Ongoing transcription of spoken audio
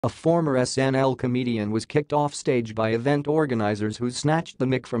A former SNL comedian was kicked off stage by event organizers who snatched the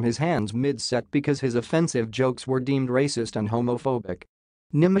mic from his hands mid-set because his offensive jokes were deemed racist and homophobic.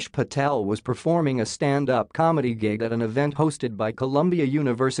 Nimish Patel was performing a stand-up comedy gig at an event hosted by Columbia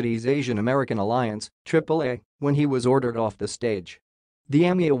University's Asian American Alliance AAA when he was ordered off the stage. The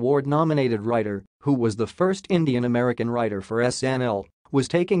Emmy Award-nominated writer, who was the first Indian American writer for SNL, was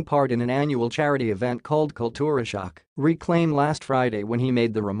taking part in an annual charity event called Cultura Shock Reclaim last Friday when he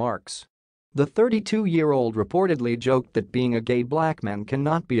made the remarks. The 32-year-old reportedly joked that being a gay black man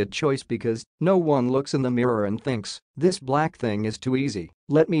cannot be a choice because no one looks in the mirror and thinks, "This black thing is too easy,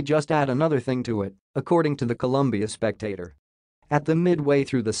 let me just add another thing to it," according to the Columbia Spectator. At the midway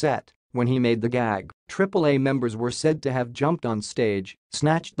through the set, when he made the gag, AAA members were said to have jumped on stage,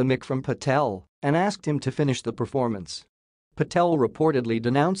 snatched the mic from Patel, and asked him to finish the performance. Patel reportedly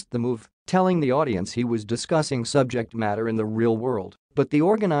denounced the move, telling the audience he was discussing subject matter in the real world, but the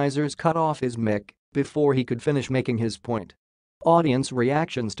organizers cut off his mic before he could finish making his point. Audience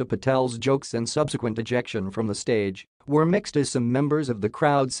reactions to Patel's jokes and subsequent ejection from the stage were mixed as some members of the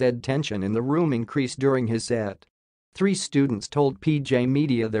crowd said tension in the room increased during his set. 3 students told PJ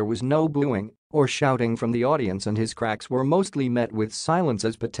Media there was no booing or shouting from the audience and his cracks were mostly met with silence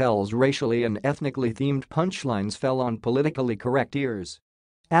as Patel's racially and ethnically themed punchlines fell on politically correct ears.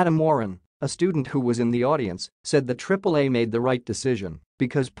 Adam Warren, a student who was in the audience, said the AAA made the right decision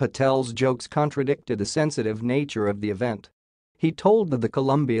because Patel's jokes contradicted the sensitive nature of the event. He told the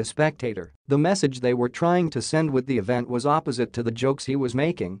Columbia Spectator the message they were trying to send with the event was opposite to the jokes he was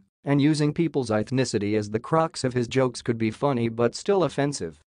making, and using people's ethnicity as the crux of his jokes could be funny but still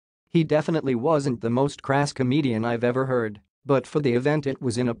offensive. He definitely wasn't the most crass comedian I've ever heard, but for the event it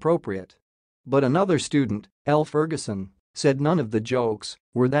was inappropriate. But another student, Elle Ferguson, said none of the jokes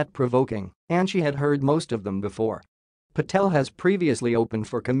were that provoking and she had heard most of them before. Patel has previously opened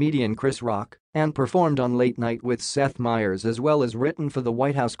for comedian Chris Rock and performed on Late Night with Seth Meyers as well as written for the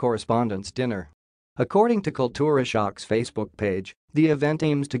White House Correspondents' Dinner. According to Cultura Shock's Facebook page, the event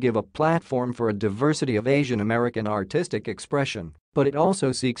aims to give a platform for a diversity of Asian American artistic expression, but it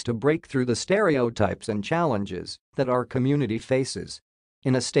also seeks to break through the stereotypes and challenges that our community faces.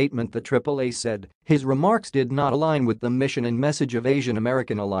 In a statement, the AAA said his remarks did not align with the mission and message of Asian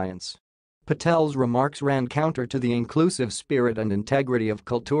American Alliance. Patel's remarks ran counter to the inclusive spirit and integrity of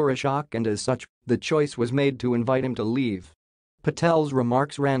Cultura Shock and as such, the choice was made to invite him to leave. Patel's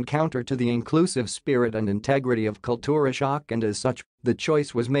remarks ran counter to the inclusive spirit and integrity of Cultura Shock and as such, the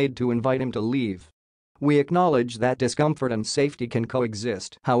choice was made to invite him to leave. We acknowledge that discomfort and safety can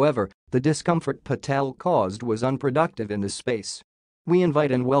coexist, however, the discomfort Patel caused was unproductive in this space. We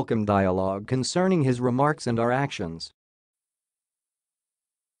invite and welcome dialogue concerning his remarks and our actions.